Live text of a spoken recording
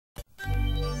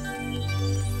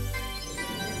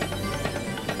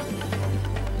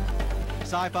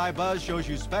Sci-Fi Buzz shows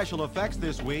you special effects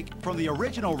this week, from the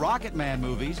original Rocket Man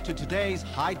movies to today's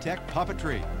high-tech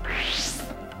puppetry.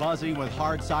 Buzzing with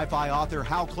hard sci-fi author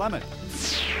Hal Clement.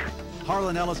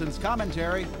 Harlan Ellison's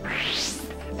commentary.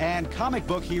 And comic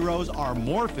book heroes are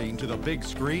morphing to the big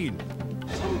screen.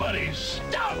 Somebody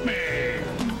stop me!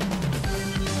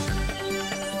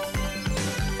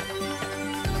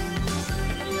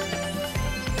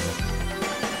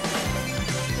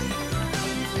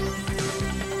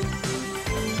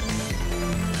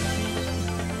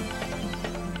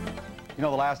 You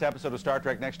know, the last episode of Star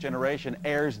Trek Next Generation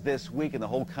airs this week in the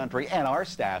whole country, and our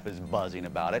staff is buzzing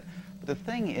about it. But the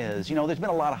thing is, you know, there's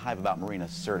been a lot of hype about Marina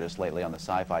Sirtis lately on the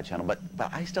Sci-Fi Channel, but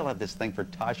I still have this thing for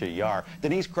Tasha Yar.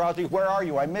 Denise Crosby, where are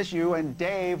you? I miss you. And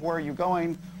Dave, where are you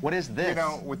going? What is this? You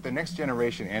know, with the Next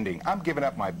Generation ending, I'm giving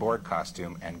up my Borg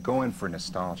costume and going for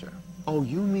nostalgia. Oh,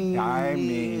 you mean... I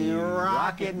mean...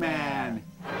 Rocket Man.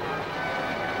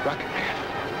 Rocket Man.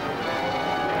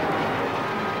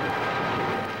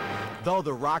 Though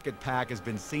the rocket pack has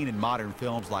been seen in modern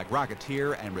films like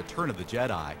Rocketeer and Return of the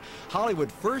Jedi,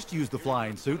 Hollywood first used the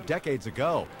flying suit decades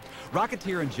ago.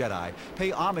 Rocketeer and Jedi pay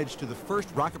homage to the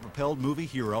first rocket-propelled movie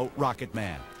hero, Rocket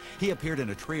Man. He appeared in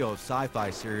a trio of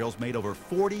sci-fi serials made over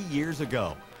 40 years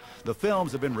ago. The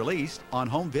films have been released on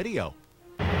home video.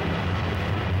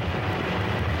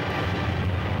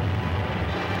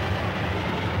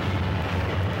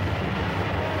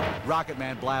 Rocket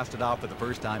Man blasted off for the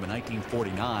first time in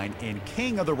 1949 in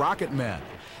King of the Rocket Men.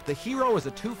 The hero is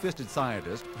a two-fisted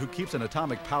scientist who keeps an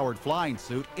atomic-powered flying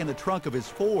suit in the trunk of his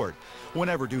Ford.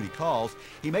 Whenever duty calls,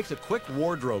 he makes a quick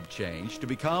wardrobe change to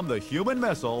become the human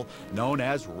missile known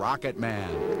as Rocket Man.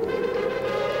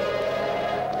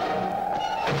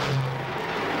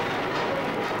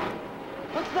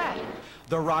 What's that?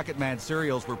 The Rocket Man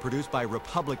serials were produced by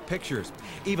Republic Pictures.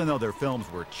 Even though their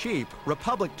films were cheap,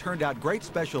 Republic turned out great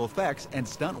special effects and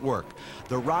stunt work.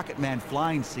 The Rocket Man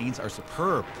flying scenes are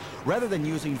superb. Rather than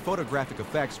using photographic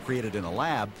effects created in a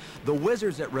lab, the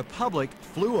wizards at Republic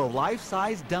flew a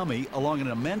life-size dummy along an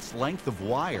immense length of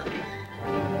wire.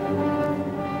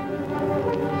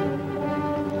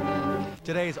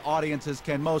 Today's audiences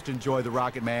can most enjoy the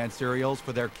Rocket Man serials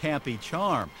for their campy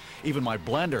charm. Even my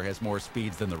blender has more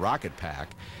speeds than the Rocket Pack.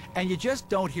 And you just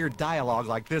don't hear dialogue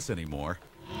like this anymore.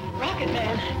 Rocket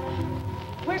Man!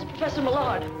 Where's Professor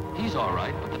Millard? He's all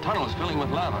right, but the tunnel is filling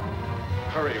with lava.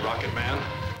 Hurry, Rocket Man.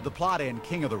 The plot in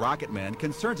King of the Rocket Men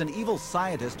concerns an evil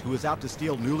scientist who is out to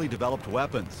steal newly developed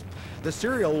weapons. The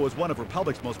serial was one of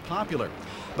Republic's most popular,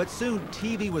 but soon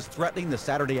TV was threatening the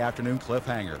Saturday afternoon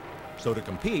cliffhanger. So to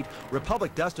compete,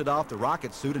 Republic dusted off the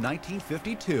rocket suit in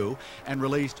 1952 and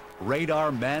released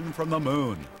Radar Men from the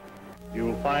Moon.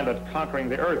 You'll find that conquering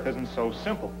the Earth isn't so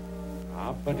simple.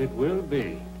 But it will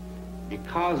be.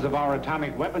 Because of our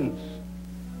atomic weapons.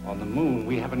 On the moon,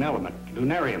 we have an element,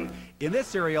 lunarium. In this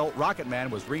serial, Rocket Man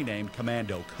was renamed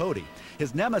Commando Cody.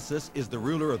 His nemesis is the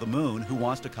ruler of the moon who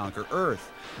wants to conquer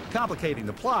Earth. Complicating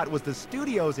the plot was the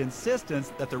studio's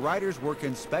insistence that the writers work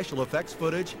in special effects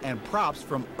footage and props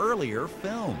from earlier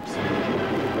films.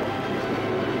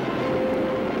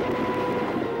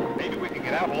 Maybe we can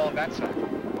get out along that side.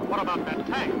 What about that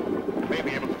tank? We may be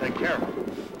able to take care of it.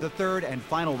 The third and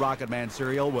final Rocket Man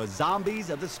serial was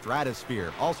Zombies of the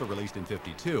Stratosphere, also released in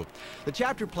 '52. The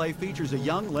chapter play features a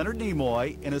young Leonard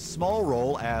Nimoy in a small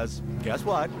role as, guess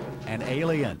what, an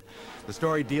alien. The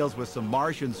story deals with some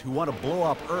Martians who want to blow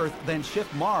up Earth, then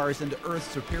shift Mars into Earth's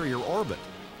superior orbit.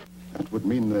 That would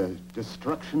mean the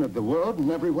destruction of the world and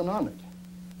everyone on it.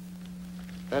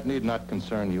 That need not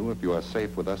concern you if you are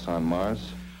safe with us on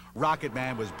Mars. Rocket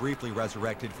Man was briefly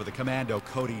resurrected for the Commando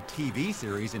Cody TV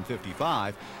series in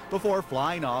 '55 before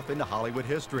flying off into Hollywood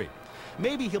history.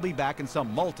 Maybe he'll be back in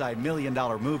some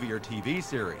multi-million-dollar movie or TV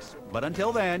series. But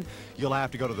until then, you'll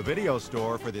have to go to the video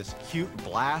store for this cute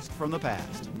blast from the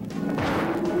past.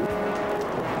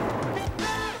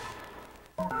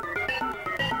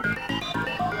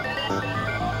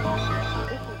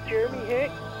 This is Jeremy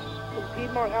Hick from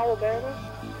Piedmont, Alabama,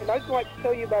 and I'd like to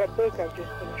tell you about a book I've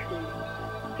just been reading.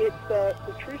 It's The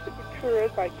Truce of Ventura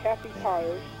by Kathy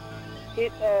Tyers.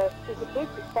 It is a book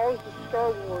that follows the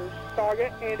Star Wars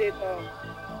saga, and it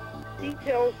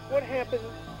details what happened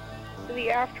in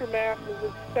the aftermath of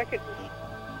the second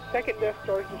Death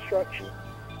Star's destruction.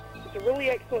 It's a really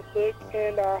excellent book,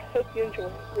 and I hope you enjoy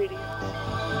reading it.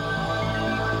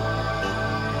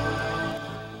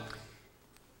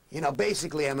 You know,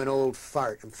 basically, I'm an old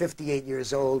fart. I'm 58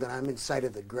 years old, and I'm in sight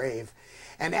of the grave.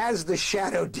 And as the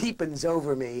shadow deepens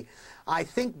over me, I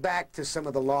think back to some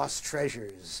of the lost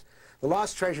treasures, The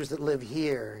lost treasures that live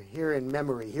here in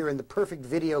memory, here in the perfect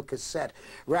video cassette,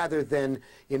 rather than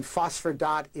in phosphor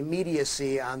dot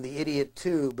immediacy on the idiot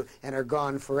tube and are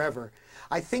gone forever.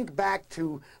 I think back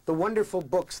to the wonderful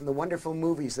books and the wonderful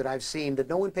movies that I've seen that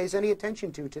no one pays any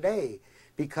attention to today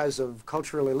because of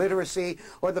cultural illiteracy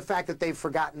or the fact that they've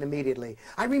forgotten immediately.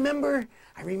 I remember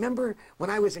when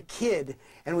I was a kid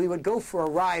and we would go for a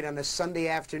ride on a Sunday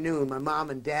afternoon, my mom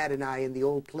and dad and I in the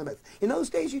old Plymouth. In those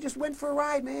days, you just went for a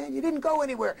ride, man. You didn't go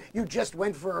anywhere. You just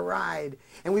went for a ride.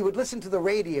 And we would listen to the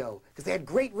radio because they had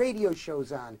great radio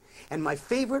shows on. And my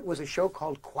favorite was a show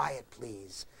called Quiet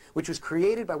Please, which was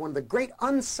created by one of the great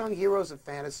unsung heroes of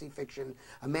fantasy fiction,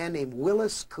 a man named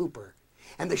Willis Cooper.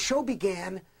 And the show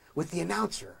began with the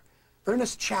announcer,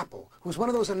 Ernest Chappell, who was one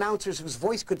of those announcers whose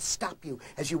voice could stop you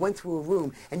as you went through a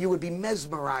room and you would be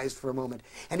mesmerized for a moment.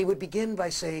 And he would begin by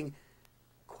saying,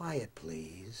 "Quiet,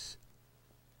 please.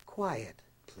 Quiet,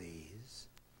 please."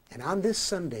 And on this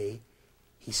Sunday,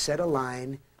 he said a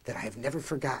line that I have never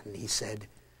forgotten. He said,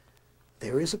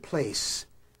 "There is a place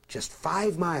just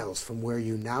 5 miles from where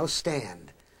you now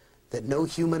stand that no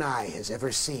human eye has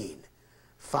ever seen.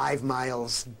 5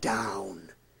 miles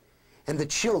down." And the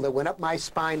chill that went up my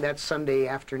spine that Sunday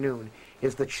afternoon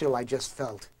is the chill I just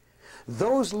felt.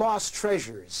 Those lost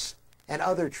treasures and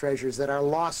other treasures that are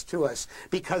lost to us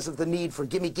because of the need for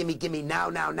gimme, gimme, gimme, now,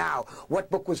 now, now.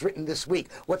 What book was written this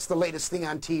week? What's the latest thing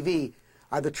on TV?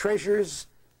 Are the treasures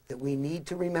that we need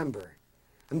to remember.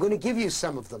 I'm going to give you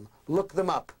some of them. Look them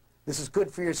up. This is good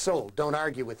for your soul. Don't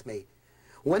argue with me.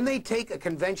 When they take a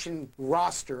convention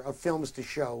roster of films to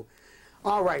show,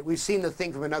 all right, we've seen The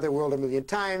Thing from Another World a million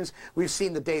times. We've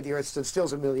seen The Day the Earth Stood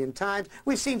Still a million times.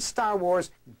 We've seen Star Wars,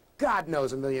 God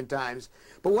knows, a million times.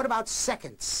 But what about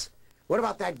Seconds? What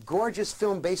about that gorgeous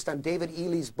film based on David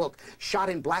Ely's book, shot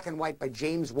in black and white by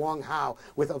James Wong Howe,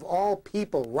 with, of all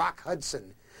people, Rock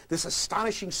Hudson? This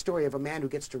astonishing story of a man who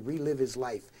gets to relive his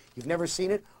life. You've never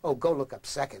seen it? Oh, go look up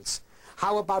Seconds.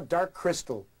 How about Dark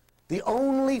Crystal? The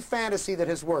only fantasy that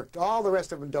has worked. All the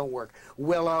rest of them don't work.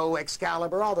 Willow,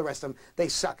 Excalibur, all the rest of them, they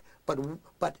suck.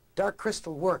 But Dark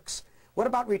Crystal works. What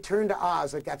about Return to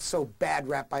Oz that got so bad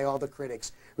rap by all the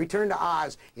critics? Return to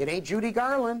Oz, it ain't Judy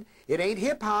Garland, it ain't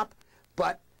hip-hop,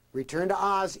 but Return to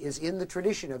Oz is in the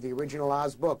tradition of the original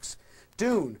Oz books.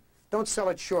 Dune, don't sell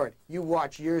it short. You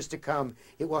watch years to come.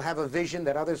 It will have a vision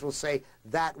that others will say,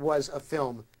 that was a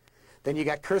film. Then you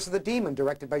got Curse of the Demon,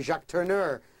 directed by Jacques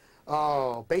Tourneur.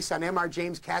 Oh, based on M.R.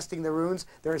 James casting the runes,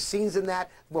 there are scenes in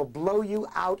that will blow you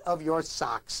out of your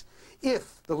socks.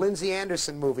 If, the Lindsay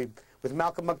Anderson movie with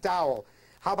Malcolm McDowell.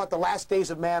 How about The Last Days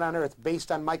of Man on Earth,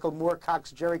 based on Michael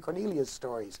Moorcock's Jerry Cornelius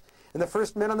stories? And The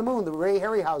First Men on the Moon, the Ray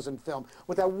Harryhausen film,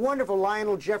 with that wonderful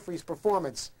Lionel Jeffries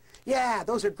performance. Yeah,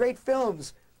 those are great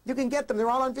films. You can get them. They're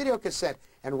all on video cassette.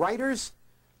 And writers,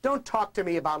 don't talk to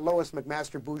me about Lois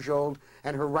McMaster-Bujold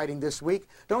and her writing this week.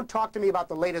 Don't talk to me about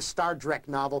the latest Star Trek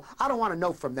novel. I don't want to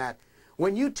know from that.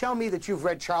 When you tell me that you've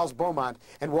read Charles Beaumont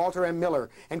and Walter M.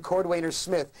 Miller and Cordwainer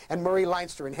Smith and Murray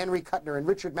Leinster and Henry Kuttner and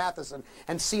Richard Matheson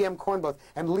and C.M. Cornbluth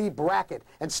and Lee Brackett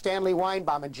and Stanley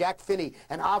Weinbaum and Jack Finney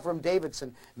and Avram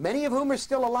Davidson, many of whom are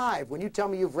still alive, when you tell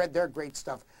me you've read their great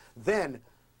stuff, then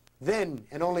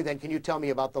and only then can you tell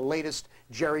me about the latest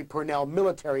Jerry Purnell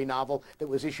military novel that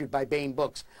was issued by Baen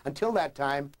Books. Until that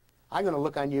time, I'm going to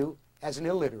look on you as an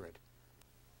illiterate.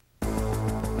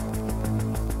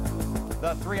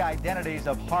 The Three Identities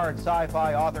of Hard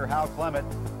Sci-Fi author Hal Clement,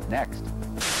 next.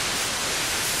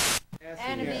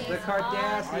 Enemies. The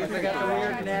Cardassians, they got the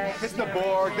weird neck. It's the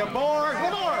Borg, the Borg, the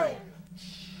Borg!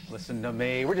 Listen to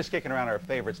me. We're just kicking around our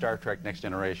favorite Star Trek Next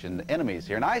Generation enemies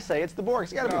here, and I say it's the Borg.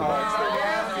 It's got to be the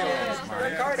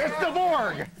Borg. It's the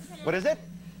Borg. What is it?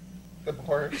 The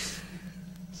Borg.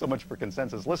 So much for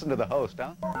consensus. Listen to the host,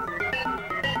 huh?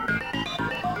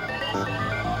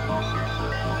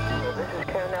 This is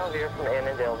Kevin Yagher from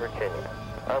Annandale, Virginia.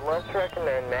 I'd love to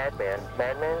recommend Madman,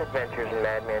 Madman Adventures, and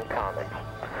Madman Comics.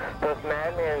 Both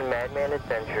Madman and Madman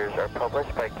Adventures are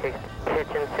published by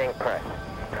Kitchen Sink Press.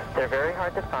 They're very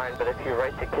hard to find, but if you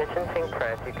write to Kitchen Sink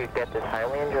Press, you could get this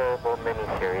highly enjoyable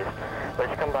miniseries, which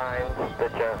combines the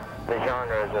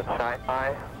genres of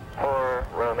sci-fi, horror,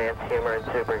 romance, humor, and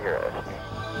superheroes.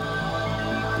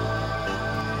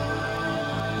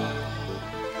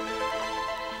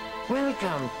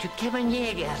 Welcome to Kevin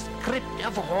Yagher's Crypt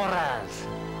of Horrors.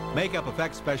 Makeup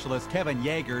effects specialist Kevin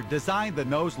Yagher designed the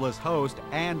noseless host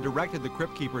and directed the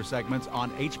Crypt Keeper segments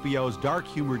on HBO's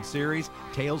dark-humored series,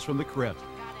 Tales from the Crypt.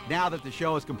 Now that the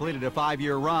show has completed a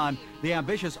 5-year run, the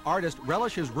ambitious artist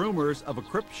relishes rumors of a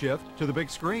crypt shift to the big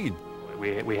screen.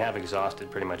 We have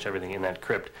exhausted pretty much everything in that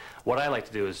crypt. What I like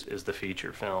to do is the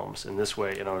feature films. In this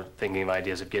way, you know, thinking of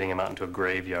ideas of getting them out into a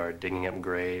graveyard, digging up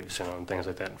graves, you know, and things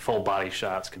like that. Full body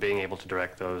shots, being able to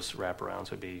direct those wraparounds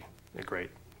would be a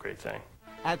great thing.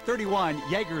 At 31,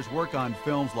 Yagher's work on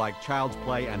films like Child's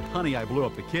Play and Honey, I Blew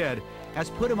Up the Kid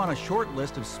has put him on a short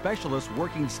list of specialists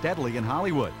working steadily in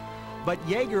Hollywood. But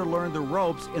Yagher learned the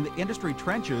ropes in the industry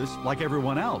trenches like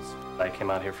everyone else. I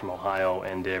came out here from Ohio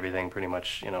and did everything pretty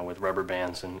much, you know, with rubber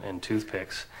bands and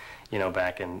toothpicks, you know,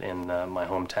 back in my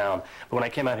hometown. But when I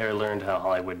came out here, I learned how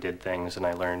Hollywood did things, and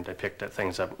I picked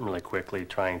things up really quickly,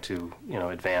 trying to, you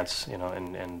know, advance, you know,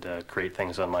 and create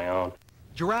things on my own.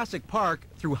 Jurassic Park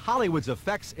threw Hollywood's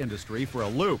effects industry for a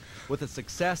loop with the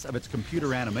success of its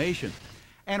computer animation.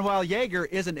 And while Yagher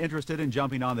isn't interested in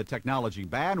jumping on the technology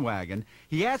bandwagon,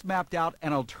 he has mapped out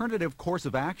an alternative course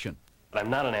of action. I'm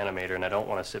not an animator, and I don't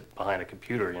want to sit behind a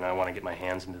computer. You know, I want to get my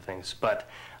hands into things. But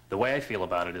the way I feel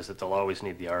about it is that they'll always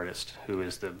need the artist, who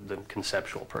is the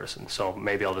conceptual person. So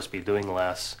maybe I'll just be doing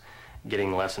less,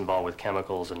 getting less involved with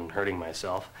chemicals and hurting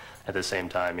myself. At the same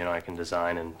time, you know, I can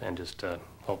design and just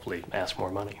hopefully ask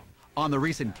more money. On the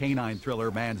recent canine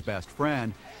thriller Man's Best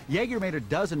Friend, Yagher made a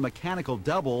dozen mechanical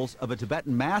doubles of a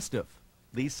Tibetan Mastiff.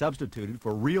 These substituted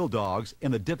for real dogs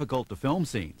in the difficult-to-film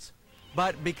scenes.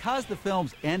 But because the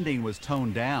film's ending was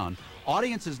toned down,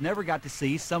 audiences never got to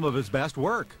see some of his best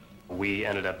work. We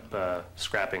ended up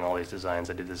scrapping all these designs.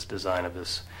 I did this design of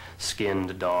this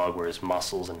skinned dog where his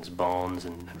muscles and his bones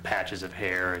and patches of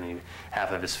hair, and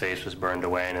half of his face was burned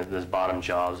away, and his bottom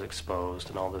jaw was exposed,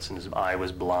 and all this, and his eye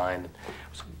was blind. It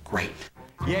was great.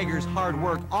 Yagher's hard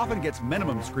work often gets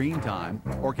minimum screen time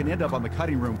or can end up on the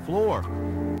cutting room floor.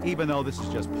 Even though this is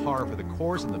just par for the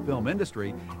course in the film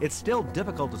industry, it's still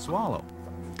difficult to swallow.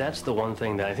 That's the one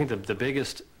thing that I think the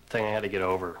biggest thing I had to get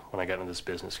over when I got into this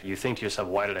business. You think to yourself,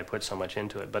 why did I put so much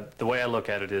into it? But the way I look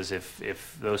at it is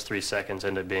if those 3 seconds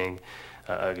end up being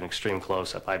an extreme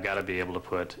close-up, I've got to be able to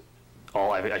put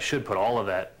I should put all of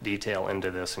that detail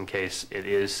into this in case it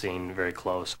is seen very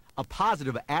close. A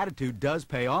positive attitude does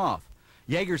pay off.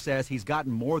 Yagher says he's gotten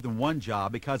more than one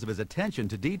job because of his attention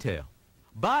to detail.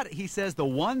 But he says the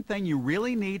one thing you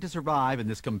really need to survive in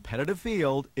this competitive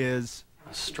field is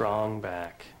a strong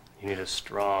back. You need a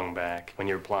strong back. When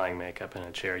you're applying makeup in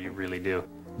a chair, you really do.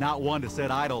 Not one to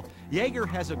sit idle, Yagher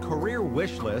has a career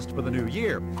wish list for the new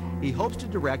year. He hopes to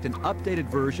direct an updated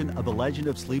version of The Legend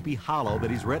of Sleepy Hollow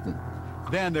that he's written.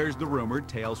 Then there's the rumored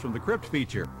Tales from the Crypt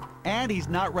feature. And he's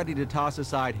not ready to toss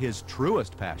aside his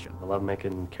truest passion. I love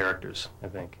making characters, I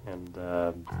think, and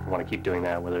I want to keep doing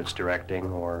that, whether it's directing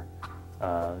or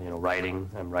you know, writing.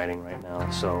 I'm writing right now,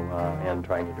 so and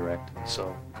trying to direct.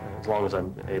 So as long as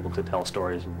I'm able to tell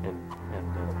stories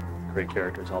and create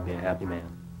characters, I'll be a happy man.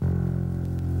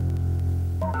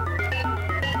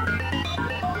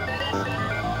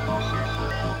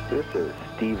 This is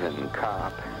Stephen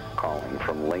Kopp calling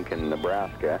from Lincoln,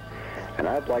 Nebraska, and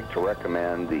I'd like to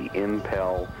recommend the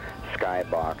Impel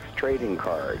Skybox trading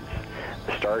cards.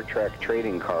 The Star Trek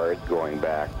trading cards going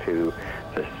back to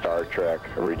the Star Trek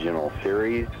original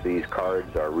series. These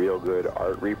cards are real good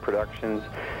art reproductions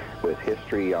with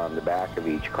history on the back of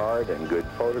each card and good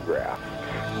photographs.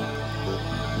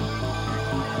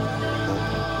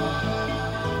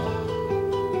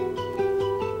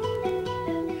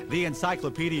 The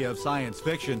Encyclopedia of Science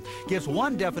Fiction gives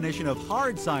one definition of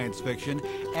hard science fiction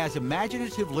as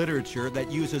imaginative literature that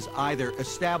uses either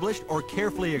established or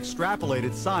carefully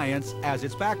extrapolated science as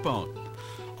its backbone.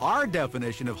 Our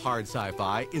definition of hard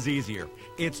sci-fi is easier.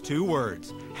 It's 2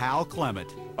 words: Hal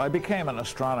Clement. I became an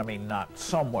astronomy nut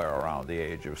somewhere around the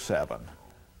age of 7.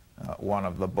 One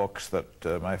of the books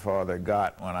that my father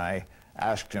got when I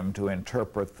asked him to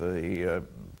interpret the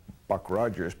Buck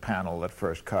Rogers panel that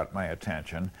first caught my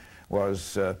attention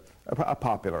was a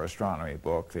popular astronomy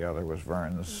book. The other was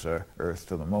Verne's Earth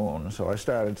to the Moon. So I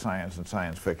started science and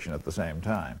science fiction at the same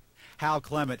time. Hal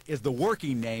Clement is the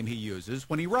working name he uses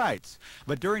when he writes.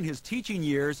 But during his teaching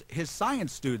years, his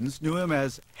science students knew him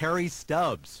as Harry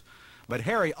Stubbs. But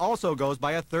Harry also goes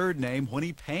by a third name when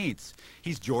he paints.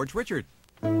 He's George Richard.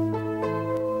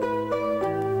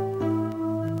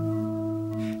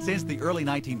 Since the early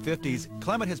 1950s,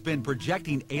 Clement has been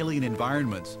projecting alien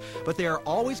environments, but they are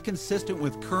always consistent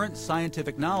with current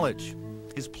scientific knowledge.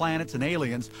 His planets and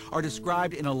aliens are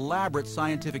described in elaborate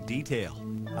scientific detail.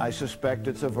 I suspect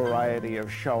it's a variety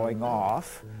of showing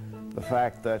off. The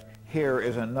fact that here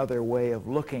is another way of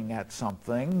looking at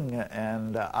something,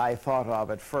 and I thought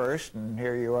of it first, and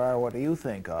here you are, what do you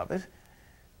think of it?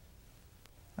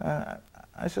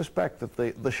 I suspect that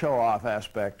the show-off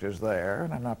aspect is there,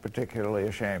 and I'm not particularly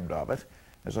ashamed of it.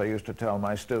 As I used to tell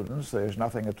my students, there's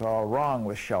nothing at all wrong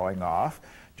with showing off.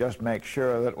 Just make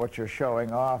sure that what you're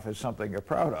showing off is something you're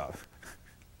proud of.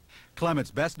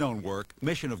 Clement's best-known work,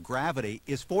 Mission of Gravity,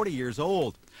 is 40 years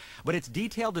old, but its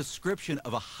detailed description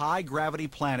of a high-gravity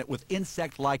planet with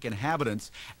insect-like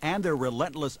inhabitants and their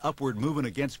relentless upward movement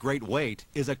against great weight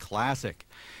is a classic.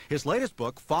 His latest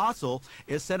book, Fossil,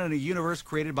 is set in a universe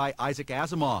created by Isaac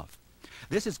Asimov.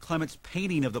 This is Clement's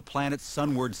painting of the planet's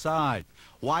sunward side.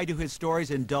 Why do his stories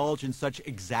indulge in such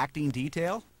exacting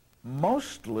detail?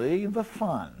 Mostly the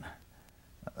fun.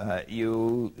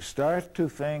 You start to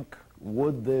think,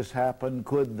 would this happen?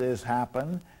 Could this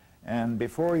happen? And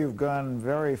before you've gone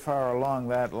very far along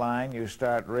that line, you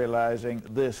start realizing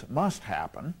this must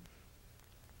happen.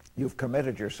 You've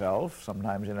committed yourself,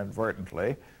 sometimes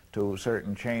inadvertently, to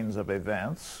certain chains of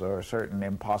events or certain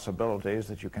impossibilities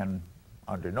that you can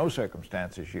under no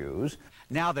circumstances use.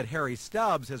 Now that Harry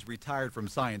Stubbs has retired from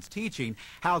science teaching,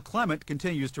 Hal Clement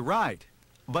continues to write.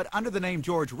 But under the name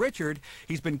George Richard,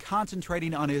 he's been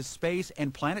concentrating on his space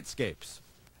and planetscapes.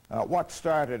 What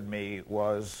started me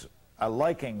was a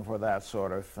liking for that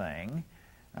sort of thing,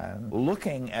 and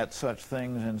looking at such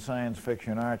things in science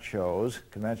fiction art shows,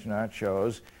 convention art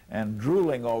shows, and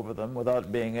drooling over them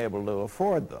without being able to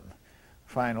afford them.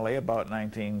 Finally, about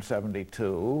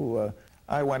 1972,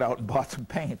 I went out and bought some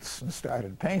paints and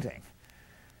started painting.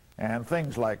 And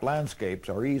things like landscapes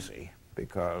are easy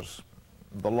because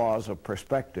the laws of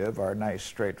perspective are nice,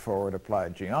 straightforward,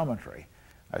 applied geometry.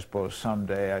 I suppose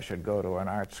someday I should go to an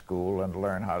art school and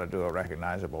learn how to do a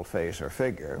recognizable face or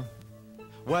figure.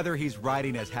 Whether he's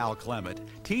writing as Hal Clement,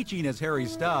 teaching as Harry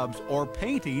Stubbs, or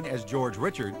painting as George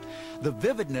Richard, the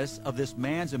vividness of this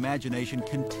man's imagination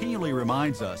continually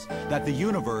reminds us that the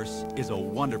universe is a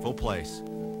wonderful place.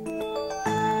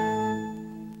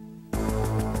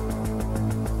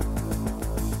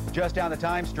 Just down the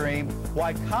time stream,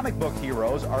 why comic book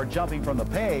heroes are jumping from the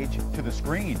page to the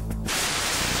screen.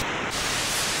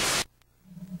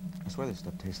 I swear this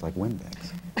stuff tastes like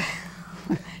Windex.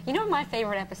 You know what my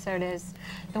favorite episode is?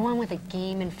 The one where the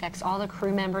game infects all the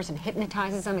crew members and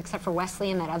hypnotizes them except for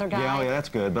Wesley and that other guy. Yeah, that's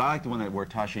good. But I like the one where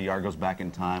Tasha Yar goes back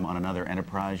in time on another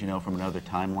Enterprise, you know, from another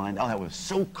timeline. Oh, that was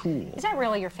so cool. Is that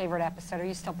really your favorite episode, or are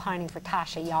you still pining for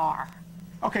Tasha Yar?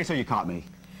 Okay, so you caught me.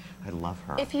 I love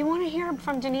her. If you want to hear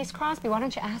from Denise Crosby, why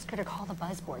don't you ask her to call the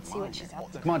buzzboard, see what she's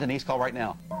up to. Come on, Denise, call right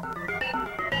now.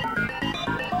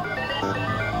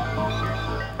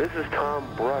 This is Tom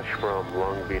Brush from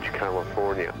Long Beach,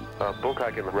 California. A book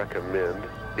I can recommend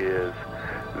is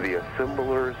The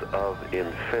Assemblers of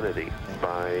Infinity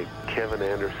by Kevin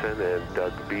Anderson and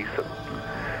Doug Beeson.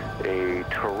 A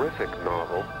terrific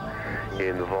novel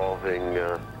involving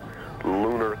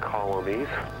lunar colonies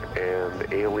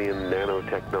and alien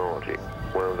nanotechnology.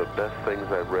 One of the best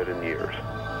things I've read in years.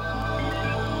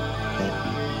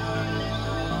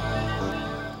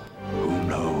 Who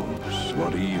knows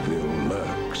what evil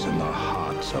lurks in the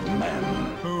hearts of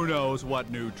men? Who knows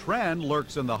what new trend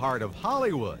lurks in the heart of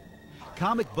Hollywood?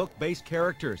 Comic book-based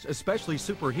characters, especially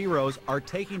superheroes, are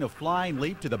taking a flying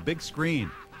leap to the big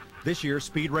screen. This year,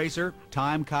 Speed Racer,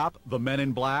 Time Cop, The Men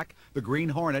in Black, The Green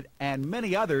Hornet, and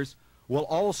many others will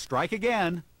all strike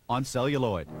again on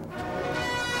celluloid.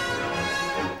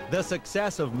 The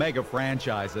success of mega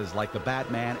franchises like the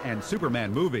Batman and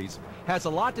Superman movies has a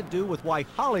lot to do with why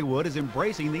Hollywood is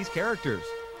embracing these characters.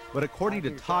 But according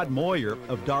to Todd Moyer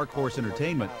of Dark Horse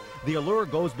Entertainment, the allure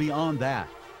goes beyond that.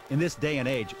 In this day and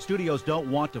age, studios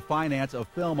don't want to finance a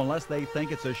film unless they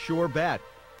think it's a sure bet.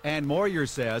 And Moyer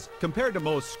says, compared to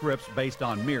most scripts based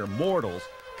on mere mortals,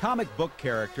 comic book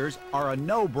characters are a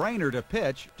no-brainer to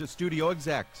pitch to studio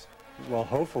execs. Well,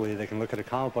 hopefully they can look at a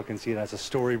comic book and see it as a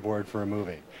storyboard for a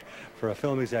movie. For a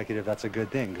film executive, that's a good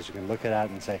thing, because you can look at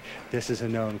it and say, this is a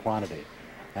known quantity.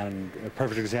 And a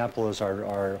perfect example is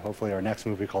hopefully our next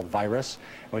movie called Virus.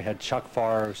 We had Chuck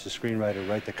Farr, who's the screenwriter,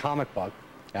 write the comic book.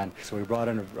 And so we brought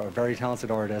in a very talented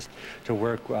artist to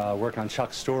work on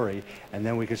Chuck's story, and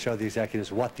then we could show the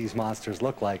executives what these monsters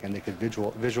look like, and they could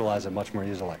visualize it much more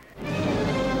easily.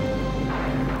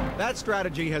 That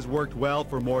strategy has worked well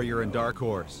for Moyer and Dark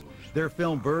Horse. Their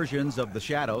film versions of The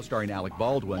Shadow, starring Alec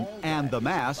Baldwin, and The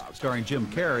Mask, starring Jim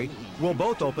Carrey, will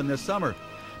both open this summer.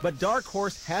 But Dark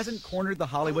Horse hasn't cornered the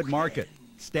Hollywood market.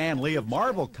 Stan Lee of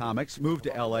Marvel Comics moved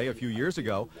to L.A. a few years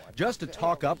ago just to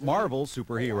talk up Marvel's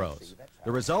superheroes.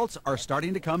 The results are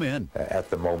starting to come in. At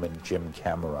the moment, Jim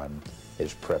Cameron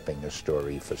is prepping a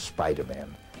story for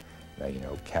Spider-Man. Now, you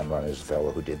know, Cameron is the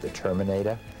fellow who did The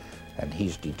Terminator, and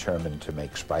he's determined to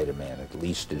make Spider-Man at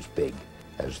least as big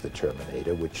as The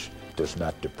Terminator, which does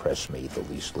not depress me the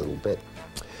least little bit.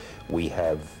 We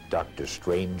have Doctor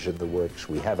Strange in the works.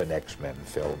 We have an X-Men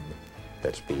film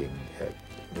that's being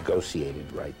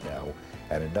negotiated right now,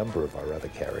 and a number of our other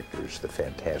characters, the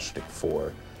Fantastic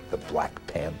Four, the Black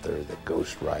Panther, the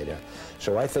Ghost Rider.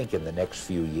 So I think in the next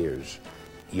few years,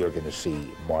 you're going to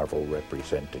see Marvel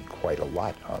represented quite a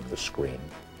lot on the screen.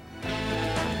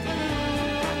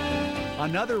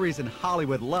 Another reason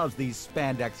Hollywood loves these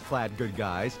spandex-clad good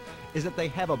guys is that they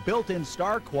have a built-in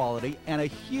star quality and a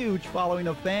huge following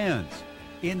of fans.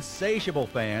 Insatiable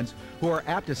fans who are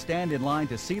apt to stand in line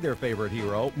to see their favorite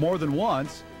hero more than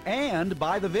once and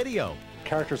buy the video.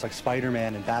 Characters like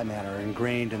Spider-Man and Batman are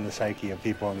ingrained in the psyche of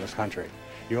people in this country.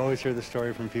 You always hear the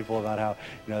story from people about how,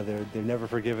 you know, they've never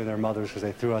forgiven their mothers because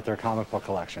they threw out their comic book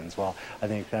collections. Well, I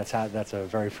think that's a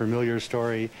very familiar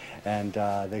story, and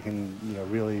they can, you know,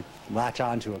 really latch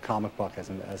on to a comic book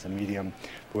as a medium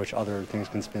for which other things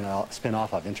can spin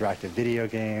off of, interactive video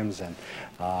games and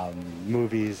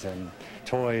movies and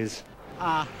toys.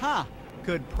 Aha!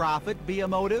 Could profit be a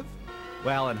motive?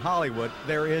 Well, in Hollywood,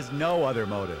 there is no other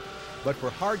motive. But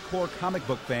for hardcore comic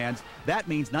book fans, that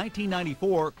means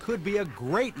 1994 could be a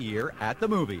great year at the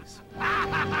movies.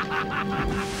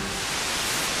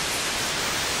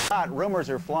 Rumors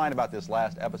are flying about this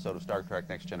last episode of Star Trek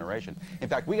Next Generation. In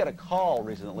fact, we got a call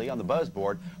recently on the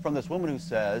buzzboard from this woman who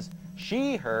says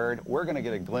she heard we're going to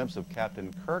get a glimpse of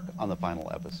Captain Kirk on the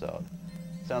final episode.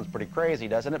 Sounds pretty crazy,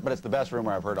 doesn't it? But it's the best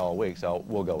rumor I've heard all week, so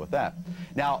we'll go with that.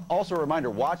 Now, also a reminder,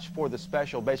 watch for the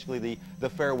special, basically the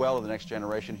farewell of the Next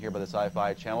Generation here by the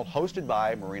Sci-Fi Channel, hosted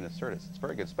by Marina Sirtis. It's a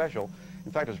very good special.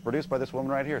 In fact, it was produced by this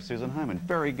woman right here, Susan Hyman.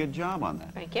 Very good job on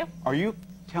that. Thank you. Are you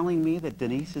telling me that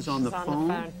Denise is on the phone? On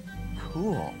the phone.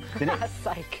 Cool.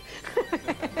 Psych.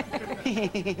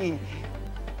 See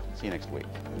you next week.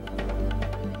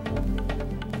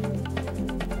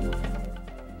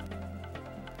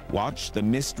 Watch the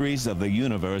mysteries of the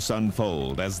universe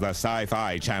unfold as the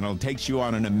Sci-Fi Channel takes you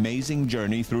on an amazing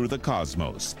journey through the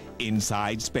cosmos,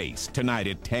 inside space, tonight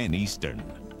at 10 Eastern.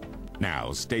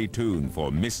 Now, stay tuned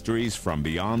for Mysteries from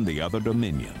Beyond the Other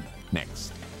Dominion,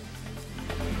 next.